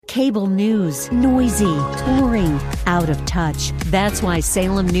Cable news, noisy, boring, out of touch. That's why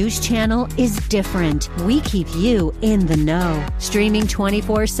Salem News Channel is different. We keep you in the know. Streaming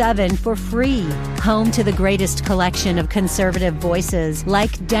 24/7 for free. Home to the greatest collection of conservative voices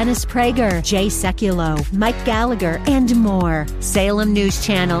like Dennis Prager, Jay Sekulow, Mike Gallagher, and more. Salem News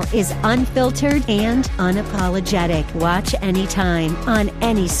Channel is unfiltered and unapologetic. Watch anytime, on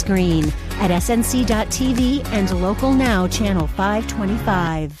any screen, at snc.tv and Local Now Channel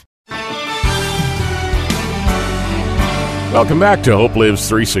 525. Welcome back to Hope Lives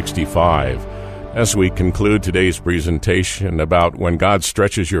 365. As we conclude today's presentation about when God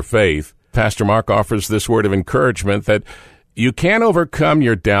stretches your faith, Pastor Mark offers this word of encouragement that you can overcome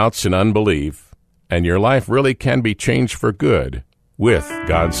your doubts and unbelief, and your life really can be changed for good with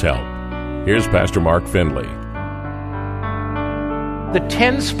God's help. Here's Pastor Mark Findlay. The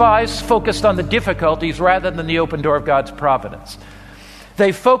 10 spies focused on the difficulties rather than the open door of God's providence.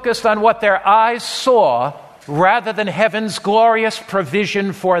 They focused on what their eyes saw rather than heaven's glorious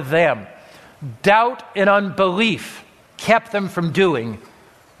provision for them. Doubt and unbelief kept them from doing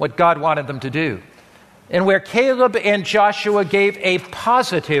what God wanted them to do. And where Caleb and Joshua gave a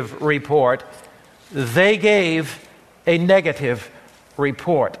positive report, they gave a negative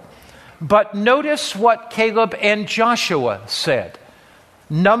report. But notice what Caleb and Joshua said.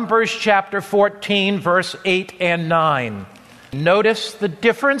 Numbers chapter 14, verse 8 and 9. Notice the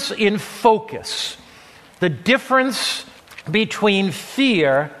difference in focus, the difference between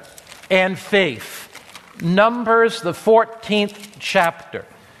fear and faith. Numbers, the 14th chapter.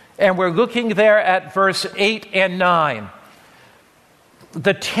 And we're looking there at verse 8 and 9.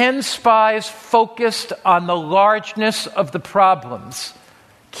 The 10 spies focused on the largeness of the problems.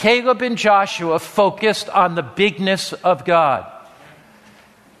 Caleb and Joshua focused on the bigness of God.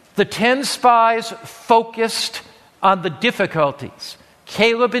 The 10 spies focused on the difficulties.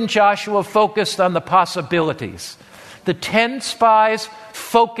 Caleb and Joshua focused on the possibilities. The 10 spies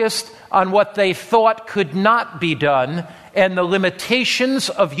focused on what they thought could not be done and the limitations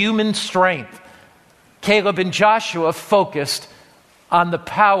of human strength. Caleb and Joshua focused on the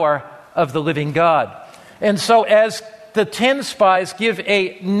power of the living God. And so as the 10 spies give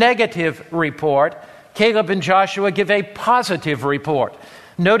a negative report, Caleb and Joshua give a positive report.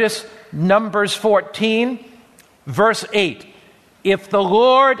 Notice Numbers 14, verse 8. If the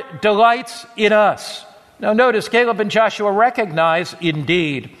Lord delights in us. Now notice Caleb and Joshua recognize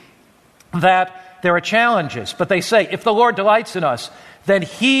indeed that there are challenges. But they say, if the Lord delights in us, then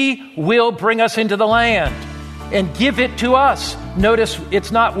He will bring us into the land and give it to us. Notice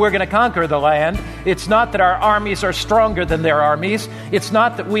it's not we're going to conquer the land. It's not that our armies are stronger than their armies. It's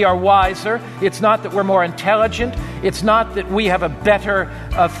not that we are wiser. It's not that we're more intelligent. It's not that we have a better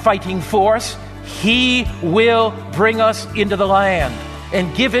fighting force. He will bring us into the land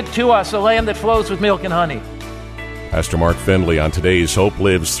and give it to us, a land that flows with milk and honey. Pastor Mark Findlay on today's Hope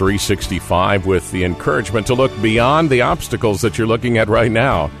Lives 365 with the encouragement to look beyond the obstacles that you're looking at right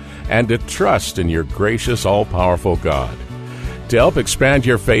now and to trust in your gracious, all-powerful God. To help expand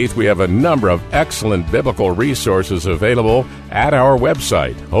your faith, we have a number of excellent biblical resources available at our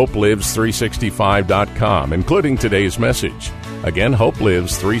website, hopelives365.com, including today's message. Again,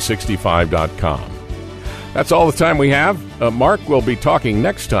 hopelives365.com. That's all the time we have. Mark will be talking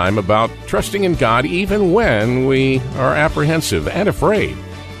next time about trusting in God even when we are apprehensive and afraid,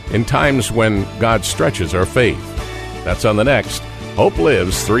 in times when God stretches our faith. That's on the next Hope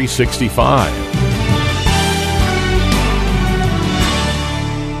Lives 365.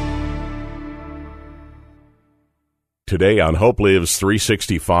 Today on Hope Lives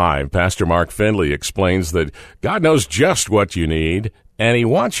 365, Pastor Mark Findlay explains that God knows just what you need, and He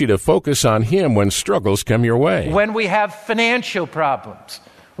wants you to focus on Him when struggles come your way. When we have financial problems,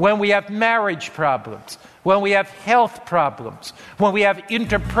 when we have marriage problems, when we have health problems, when we have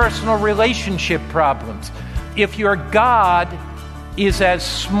interpersonal relationship problems, if your God is as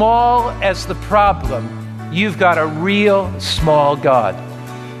small as the problem, you've got a real small God.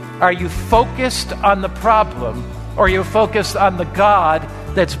 Are you focused on the problem, or are you focused on the God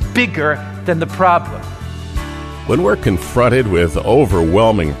that's bigger than the problem? When we're confronted with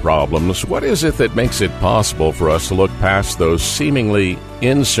overwhelming problems, what is it that makes it possible for us to look past those seemingly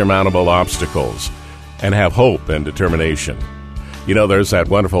insurmountable obstacles and have hope and determination? You know, there's that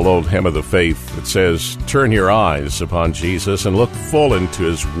wonderful old hymn of the faith that says, "Turn your eyes upon Jesus and look full into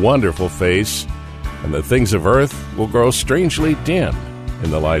His wonderful face, and the things of earth will grow strangely dim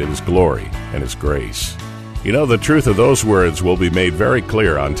in the light of His glory and His grace." You know, the truth of those words will be made very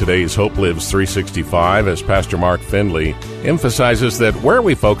clear on today's Hope Lives 365 as Pastor Mark Findlay emphasizes that where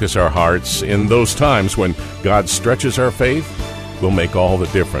we focus our hearts in those times when God stretches our faith, will make all the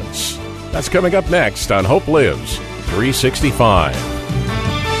difference. That's coming up next on Hope Lives 365.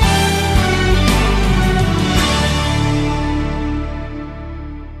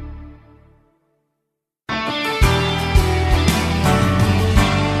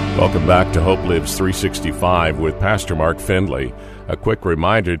 Welcome back to Hope Lives 365 with Pastor Mark Findlay. A quick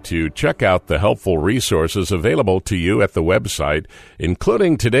reminder to check out the helpful resources available to you at the website,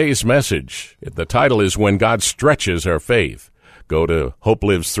 including today's message. The title is When God Stretches Our Faith. Go to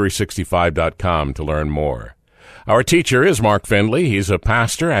hopelives365.com to learn more. Our teacher is Mark Findlay. He's a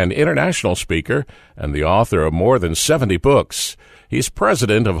pastor and international speaker and the author of more than 70 books. He's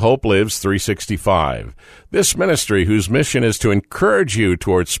president of Hope Lives 365, this ministry whose mission is to encourage you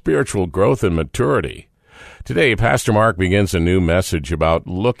towards spiritual growth and maturity. Today, Pastor Mark begins a new message about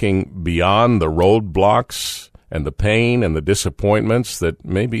looking beyond the roadblocks and the pain and the disappointments that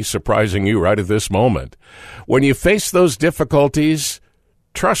may be surprising you right at this moment. When you face those difficulties,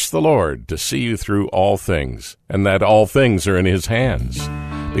 trust the Lord to see you through all things, and that all things are in His hands,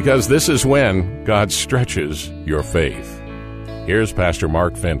 because this is when God stretches your faith. Here's Pastor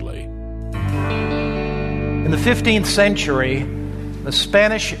Mark Findlay. In the 15th century, the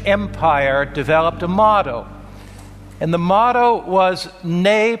Spanish Empire developed a motto, and the motto was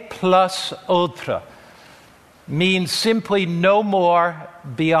 "Ne plus ultra," means simply no more,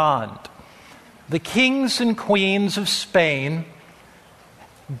 beyond. The kings and queens of Spain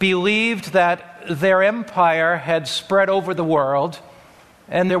believed that their empire had spread over the world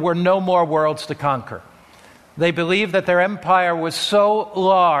and there were no more worlds to conquer. They believed that their empire was so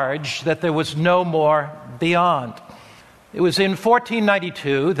large that there was no more beyond. It was in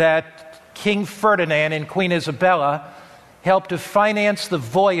 1492 that King Ferdinand and Queen Isabella helped to finance the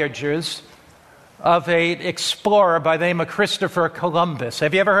voyages of an explorer by the name of Christopher Columbus.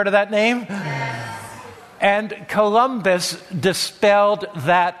 Have you ever heard of that name? And Columbus dispelled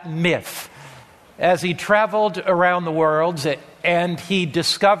that myth as he traveled around the world and he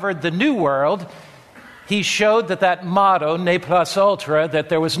discovered the New World. He showed that motto, "Ne plus ultra," that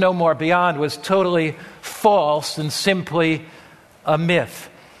there was no more beyond, was totally false and simply a myth.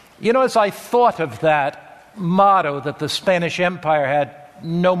 You know, as I thought of that motto that the Spanish Empire had,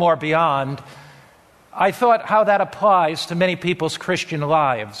 "No more beyond," I thought how that applies to many people's Christian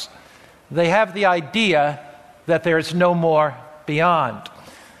lives. They have the idea that there's no more beyond.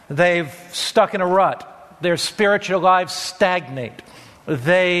 They've stuck in a rut. Their spiritual lives stagnate.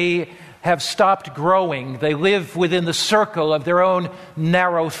 They have stopped growing. They live within the circle of their own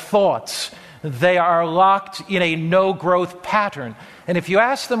narrow thoughts. They are locked in a no-growth pattern. And if you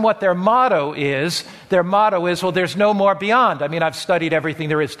ask them what their motto is, well, there's no more beyond. I mean, I've studied everything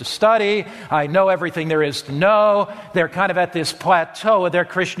there is to study. I know everything there is to know. They're kind of at this plateau of their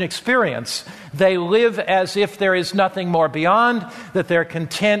Christian experience. They live as if there is nothing more beyond, that they're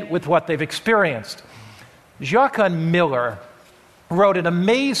content with what they've experienced. Jacques Miller wrote an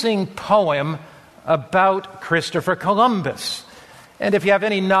amazing poem about Christopher Columbus. And if you have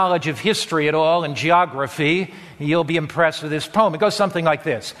any knowledge of history at all and geography, you'll be impressed with this poem. It goes something like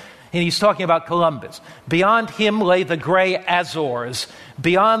this. And he's talking about Columbus. "Beyond him lay the gray Azores,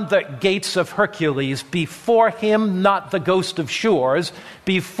 beyond the gates of Hercules, before him not the ghost of shores,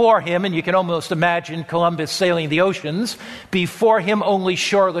 before him," and you can almost imagine Columbus sailing the oceans, "before him only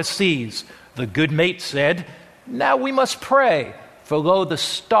shoreless seas. The good mate said, 'Now we must pray, for lo, the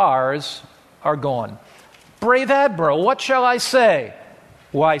stars are gone.' Brave admiral, what shall I say?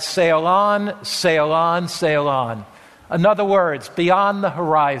 Why, sail on, sail on, sail on." In other words, beyond the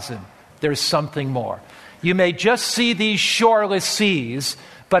horizon, there's something more. You may just see these shoreless seas,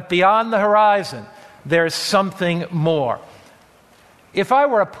 but beyond the horizon, there's something more. If I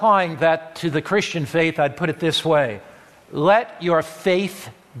were applying that to the Christian faith, I'd put it this way: let your faith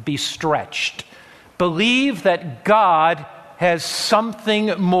be stretched. Believe that God has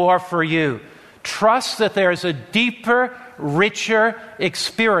something more for you. Trust that there's a deeper, richer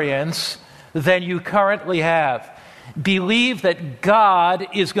experience than you currently have. Believe that God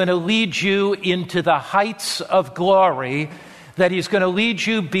is going to lead you into the heights of glory, that He's going to lead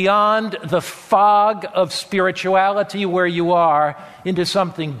you beyond the fog of spirituality where you are into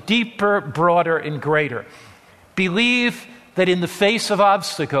something deeper, broader, and greater. Believe that in the face of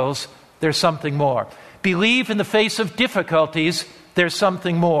obstacles, there's something more. Believe in the face of difficulties, there's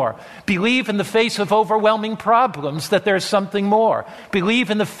something more. Believe in the face of overwhelming problems that there's something more.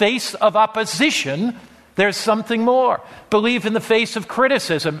 Believe in the face of opposition, there's something more. Believe in the face of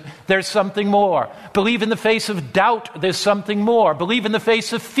criticism, there's something more. Believe in the face of doubt, there's something more. Believe in the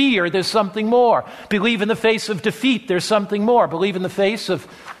face of fear, there's something more. Believe in the face of defeat, there's something more. Believe in the face of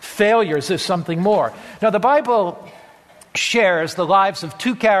failures, there's something more. Now, the Bible shares the lives of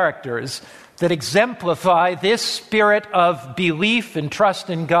two characters that exemplify this spirit of belief and trust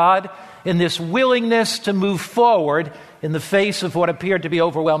in God, in this willingness to move forward in the face of what appeared to be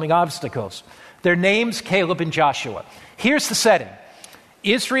overwhelming obstacles. Their names, Caleb and Joshua. Here's the setting.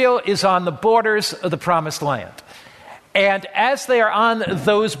 Israel is on the borders of the Promised Land. And as they are on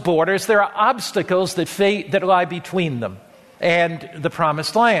those borders, there are obstacles that lie between them and the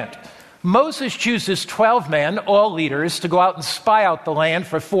Promised Land. Moses chooses 12 men, all leaders, to go out and spy out the land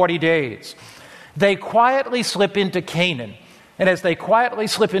for 40 days. They quietly slip into Canaan. And as they quietly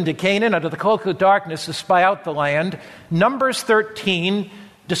slip into Canaan under the cloak of darkness to spy out the land, Numbers 13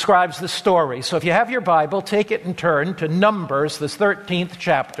 describes the story. So if you have your Bible, take it and turn to Numbers, the 13th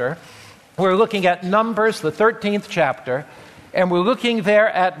chapter. We're looking at Numbers, the 13th chapter, and we're looking there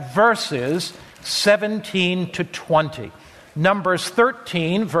at verses 17 to 20. Numbers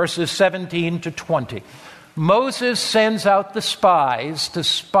 13, verses 17 to 20. Moses sends out the spies to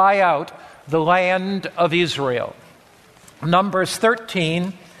spy out the land of Israel. Numbers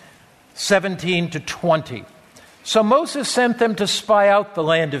 13, 17 to 20. So Moses sent them to spy out the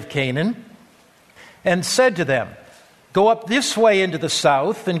land of Canaan and said to them, "Go up this way into the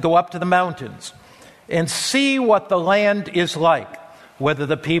south and go up to the mountains and see what the land is like, whether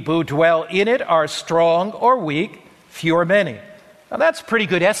the people who dwell in it are strong or weak, few or many." Now that's pretty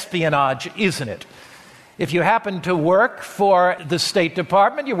good espionage, isn't it? If you happen to work for the State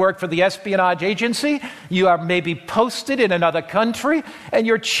Department, you work for the espionage agency, you are maybe posted in another country, and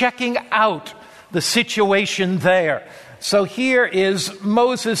you're checking out the situation there. So here is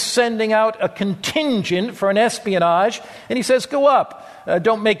Moses sending out a contingent for an espionage, and he says, go up.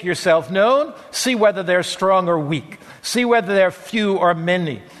 Don't make yourself known. See whether they're strong or weak. See whether they're few or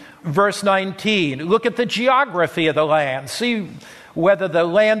many. Verse 19, look at the geography of the land. See whether the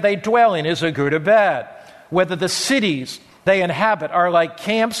land they dwell in is a good or bad. Whether the cities they inhabit are like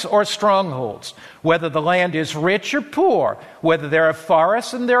camps or strongholds. Whether the land is rich or poor. Whether there are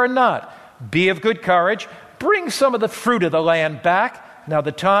forests and there are not. Be of good courage. Bring some of the fruit of the land back. Now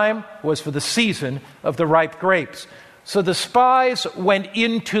the time was for the season of the ripe grapes. So the spies went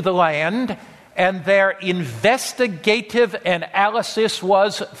into the land, and their investigative analysis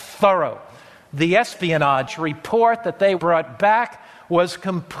was thorough. The espionage report that they brought back was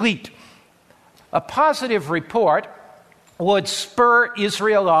complete. A positive report would spur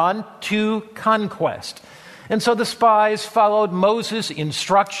Israel on to conquest. And so the spies followed Moses'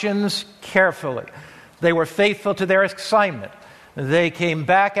 instructions carefully. They were faithful to their assignment. They came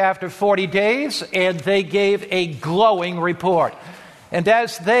back after 40 days, and they gave a glowing report. And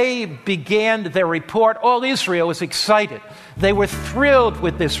as they began their report, all Israel was excited. They were thrilled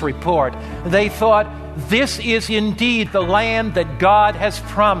with this report. They thought, this is indeed the land that God has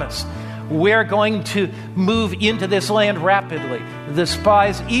promised. We're going to move into this land rapidly. The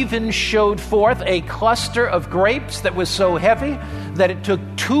spies even showed forth a cluster of grapes that was so heavy that it took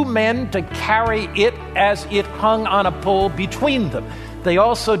 2 men to carry it as it hung on a pole between them. They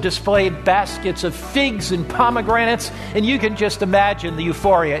also displayed baskets of figs and pomegranates, and you can just imagine the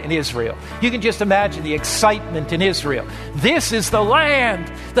euphoria in Israel. You can just imagine the excitement in Israel. This is the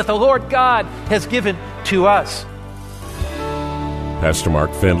land that the Lord God has given to us. Pastor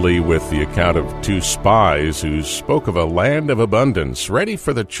Mark Findlay with the account of 2 spies who spoke of a land of abundance, ready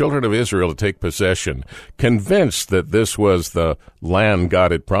for the children of Israel to take possession, convinced that this was the land God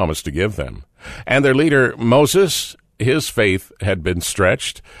had promised to give them. And their leader, Moses, his faith had been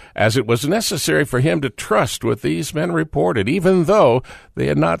stretched, as it was necessary for him to trust what these men reported, even though they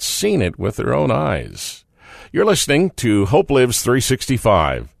had not seen it with their own eyes. You're listening to Hope Lives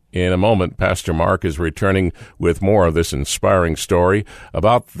 365. In a moment, Pastor Mark is returning with more of this inspiring story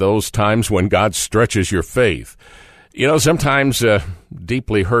about those times when God stretches your faith. You know, sometimes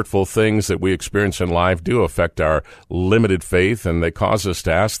deeply hurtful things that we experience in life do affect our limited faith, and they cause us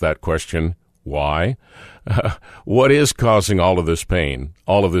to ask that question, why? What is causing all of this pain,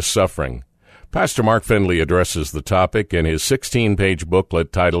 all of this suffering? Pastor Mark Findlay addresses the topic in his 16-page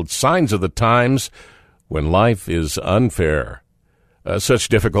booklet titled Signs of the Times When Life is Unfair. Such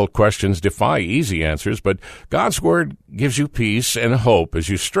difficult questions defy easy answers, but God's Word gives you peace and hope as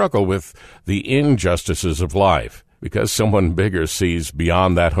you struggle with the injustices of life, because someone bigger sees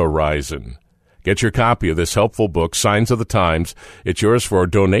beyond that horizon. Get your copy of this helpful book, Signs of the Times. It's yours for a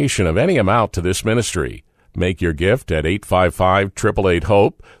donation of any amount to this ministry. Make your gift at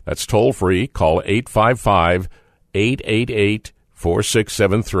 855-888-HOPE. That's toll free. Call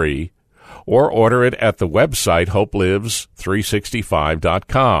 855-888-4673. Or order it at the website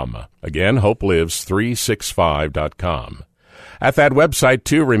hopelives365.com. Again, hopelives365.com. At that website,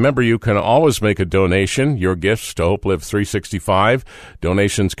 too, remember you can always make a donation, your gifts to Hope Live 365.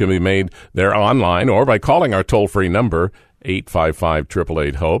 Donations can be made there online or by calling our toll-free number,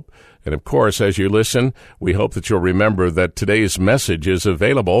 855-888-HOPE. And of course, as you listen, we hope that you'll remember that today's message is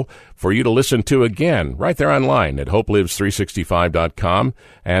available for you to listen to again right there online at hopelives365.com.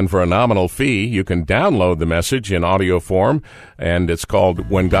 And for a nominal fee, you can download the message in audio form, and it's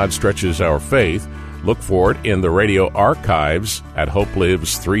called When God Stretches Our Faith. Look for it in the radio archives at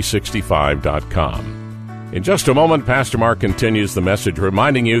hopelives365.com. In just a moment, Pastor Mark continues the message,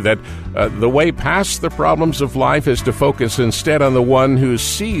 reminding you that the way past the problems of life is to focus instead on the one who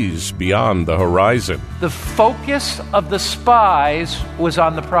sees beyond the horizon. The focus of the spies was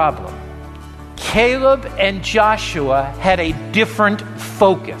on the problem. Caleb and Joshua had a different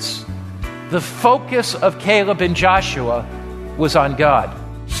focus. The focus of Caleb and Joshua was on God.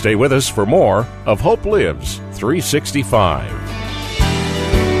 Stay with us for more of Hope Lives 365.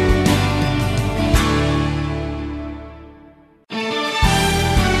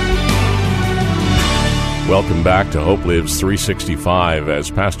 Welcome back to Hope Lives 365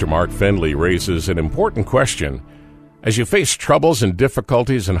 as Pastor Mark Findlay raises an important question. As you face troubles and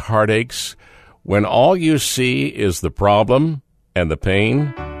difficulties and heartaches, when all you see is the problem and the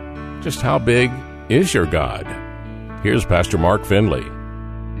pain, just how big is your God? Here's Pastor Mark Findlay.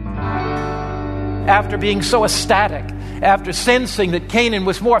 After being so ecstatic, after sensing that Canaan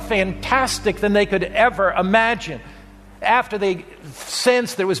was more fantastic than they could ever imagine, after they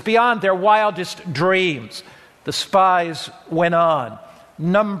sensed that it was beyond their wildest dreams, the spies went on.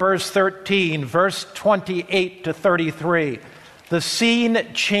 Numbers 13, verse 28 to 33. The scene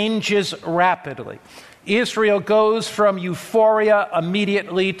changes rapidly. Israel goes from euphoria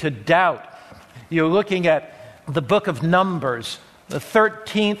immediately to doubt. You're looking at the book of Numbers, the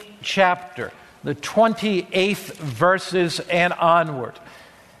 13th chapter, the 28th verses and onward.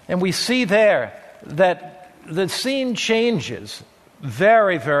 And we see there that the scene changes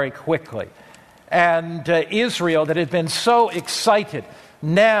very, very quickly. And Israel, that had been so excited,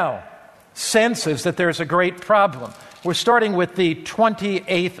 now senses that there's a great problem. We're starting with the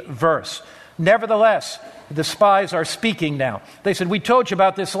 28th verse. Nevertheless, the spies are speaking now. They said, we told you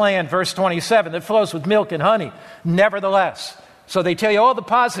about this land, verse 27, that flows with milk and honey. Nevertheless. So they tell you all the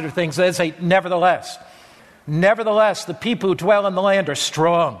positive things. They say, nevertheless. Nevertheless, the people who dwell in the land are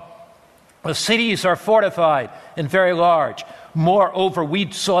strong. The cities are fortified and very large. Moreover,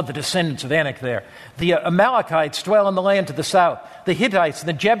 we saw the descendants of Anak there. The Amalekites dwell in the land to the south. The Hittites and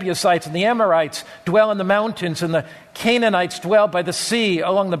the Jebusites and the Amorites dwell in the mountains, and the Canaanites dwell by the sea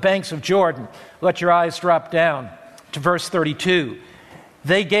along the banks of Jordan. Let your eyes drop down to verse 32.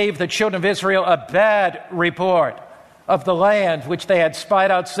 They gave the children of Israel a bad report of the land which they had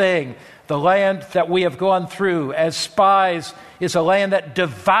spied out, saying, the land that we have gone through as spies is a land that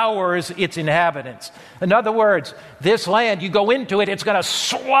devours its inhabitants. In other words, this land, you go into it, it's going to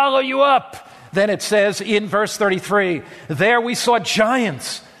swallow you up. Then it says in verse 33, there we saw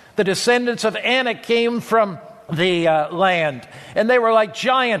giants. The descendants of Anak came from the land, and they were like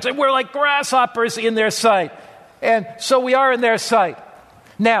giants, and we're like grasshoppers in their sight. And so we are in their sight.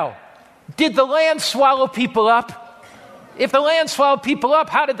 Now, did the land swallow people up? If the land swallowed people up,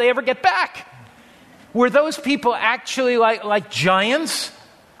 how did they ever get back? Were those people actually like giants?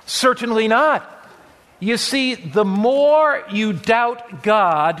 Certainly not. You see, the more you doubt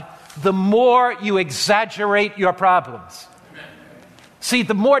God, the more you exaggerate your problems. See,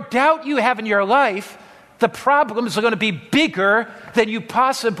 the more doubt you have in your life, the problems are going to be bigger than you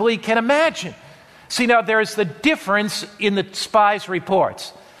possibly can imagine. See, now there's the difference in the spies'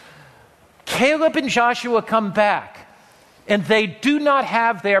 reports. Caleb and Joshua come back, and they do not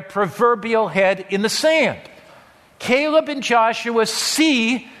have their proverbial head in the sand. Caleb and Joshua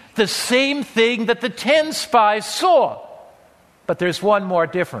see the same thing that the 10 spies saw. But there's one more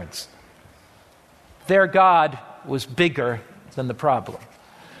difference. Their God was bigger than the problem.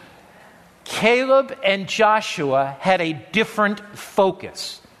 Caleb and Joshua had a different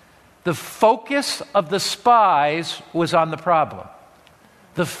focus. The focus of the spies was on the problem.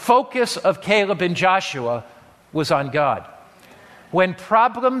 The focus of Caleb and Joshua was on God. When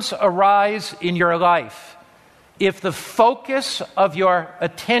problems arise in your life, if the focus of your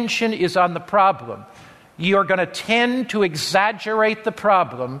attention is on the problem, you're going to tend to exaggerate the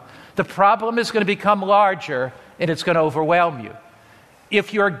problem. The problem is going to become larger, and it's going to overwhelm you.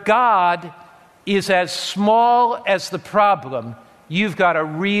 If your God is as small as the problem, you've got a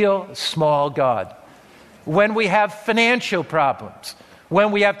real small God. When we have financial problems,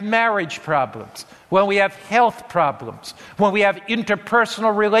 when we have marriage problems, when we have health problems, when we have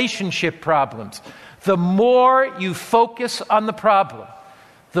interpersonal relationship problems, The more you focus on the problem,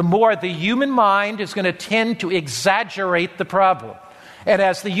 the more the human mind is going to tend to exaggerate the problem. And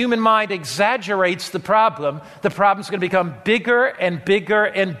as the human mind exaggerates the problem's going to become bigger and bigger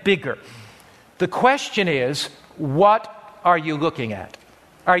and bigger. The question is, what are you looking at?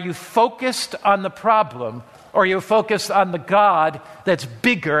 Are you focused on the problem, or are you focused on the God that's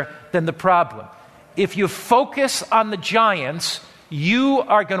bigger than the problem? If you focus on the giants, you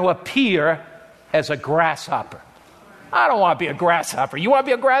are going to appear as a grasshopper. I don't want to be a grasshopper. You want to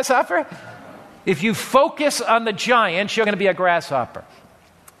be a grasshopper? If you focus on the giants, you're going to be a grasshopper.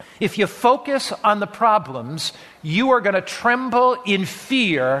 If you focus on the problems, you are going to tremble in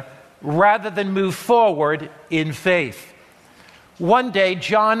fear rather than move forward in faith. One day,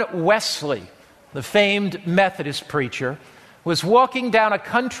 John Wesley, the famed Methodist preacher, was walking down a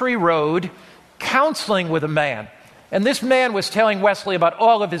country road counseling with a man. And this man was telling Wesley about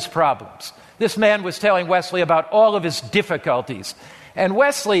all of his problems. This man was telling Wesley about all of his difficulties. And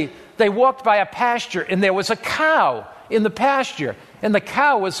Wesley, they walked by a pasture, and there was a cow in the pasture, and the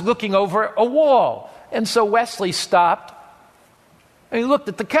cow was looking over a wall. And so Wesley stopped, and he looked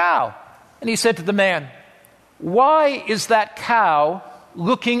at the cow, and he said to the man, "Why is that cow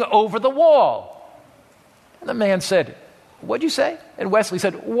looking over the wall?" And the man said, "What'd you say?" And Wesley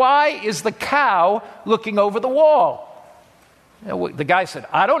said, "Why is the cow looking over the wall?" And the guy said,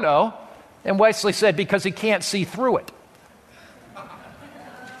 "I don't know." And Wesley said, "Because he can't see through it."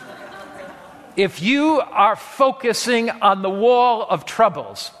 If you are focusing on the wall of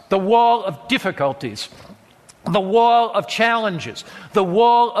troubles, the wall of difficulties, the wall of challenges, the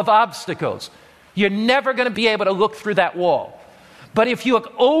wall of obstacles, you're never going to be able to look through that wall. But if you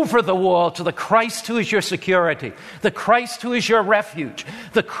look over the wall to the Christ who is your security, the Christ who is your refuge,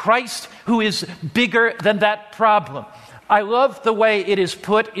 the Christ who is bigger than that problem. I love the way it is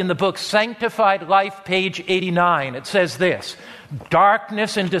put in the book Sanctified Life, page 89. It says this: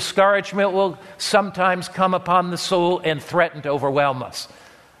 darkness and discouragement will sometimes come upon the soul and threaten to overwhelm us.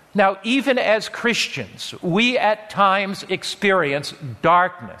 Now, even as Christians, we at times experience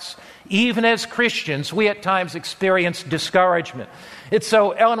darkness. Even as Christians, we at times experience discouragement. It's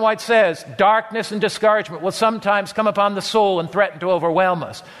so, Ellen White says, darkness and discouragement will sometimes come upon the soul and threaten to overwhelm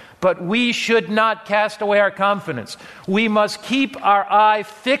us. But we should not cast away our confidence. We must keep our eye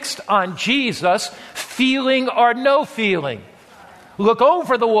fixed on Jesus, feeling or no feeling. Look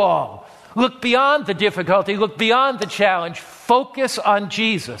over the wall. Look beyond the difficulty. Look beyond the challenge. Focus on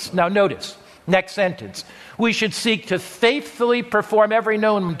Jesus. Now notice, next sentence. We should seek to faithfully perform every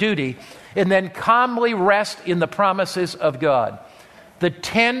known duty and then calmly rest in the promises of God. The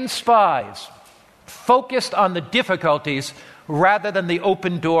 10 spies focused on the difficulties rather than the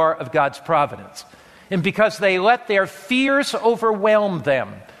open door of God's providence. And because they let their fears overwhelm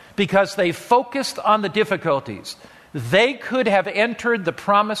them, because they focused on the difficulties, they could have entered the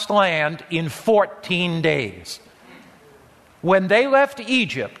promised land in 14 days. When they left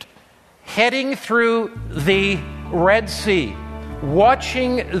Egypt, heading through the Red Sea,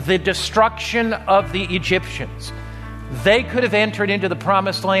 watching the destruction of the Egyptians, they could have entered into the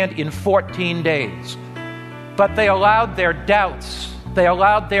promised land in 14 days. But they allowed their doubts, they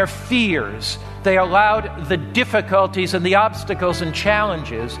allowed their fears, they allowed the difficulties and the obstacles and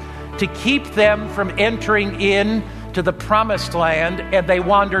challenges to keep them from entering in to the promised land, and they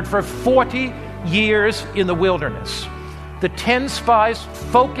wandered for 40 years in the wilderness. The 10 spies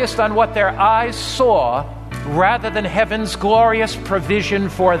focused on what their eyes saw rather than heaven's glorious provision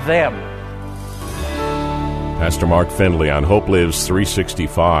for them. Pastor Mark Findlay on Hope Lives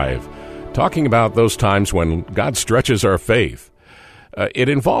 365, talking about those times when God stretches our faith. It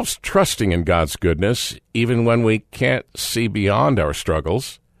involves trusting in God's goodness, even when we can't see beyond our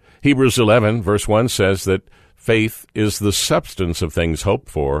struggles. Hebrews 11, verse 1 says that faith is the substance of things hoped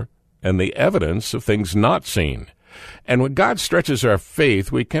for and the evidence of things not seen. And when God stretches our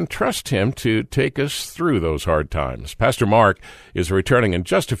faith, we can trust Him to take us through those hard times. Pastor Mark is returning in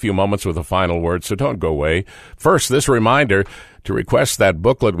just a few moments with a final word, so don't go away. First, this reminder to request that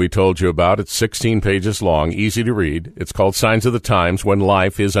booklet we told you about. It's 16 pages long, easy to read. It's called Signs of the Times When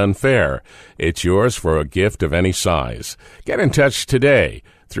Life is Unfair. It's yours for a gift of any size. Get in touch today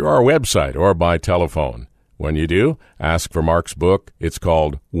through our website or by telephone. When you do, ask for Mark's book. It's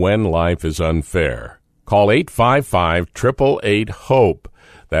called When Life is Unfair. Call 855-888-HOPE.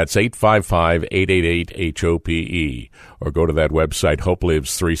 That's 855-888-HOPE. Or go to that website,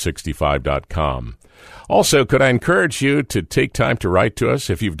 hopelives365.com. Also, could I encourage you to take time to write to us?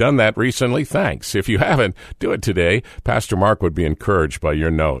 If you've done that recently, thanks. If you haven't, do it today. Pastor Mark would be encouraged by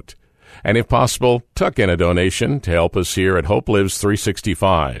your note. And if possible, tuck in a donation to help us here at Hope Lives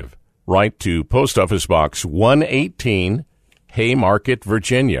 365. write to Post Office Box 118, Haymarket,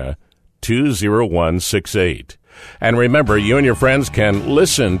 Virginia, 20168. And remember, you and your friends can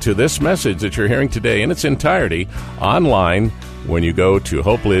listen to this message that you're hearing today in its entirety online when you go to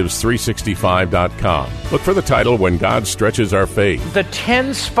hopelives365.com. Look for the title, When God Stretches Our Faith. The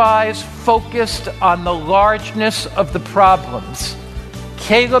 10 spies focused on the largeness of the problems.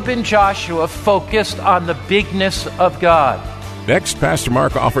 Caleb and Joshua focused on the bigness of God. Next, Pastor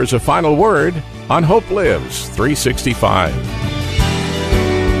Mark offers a final word on Hope Lives 365.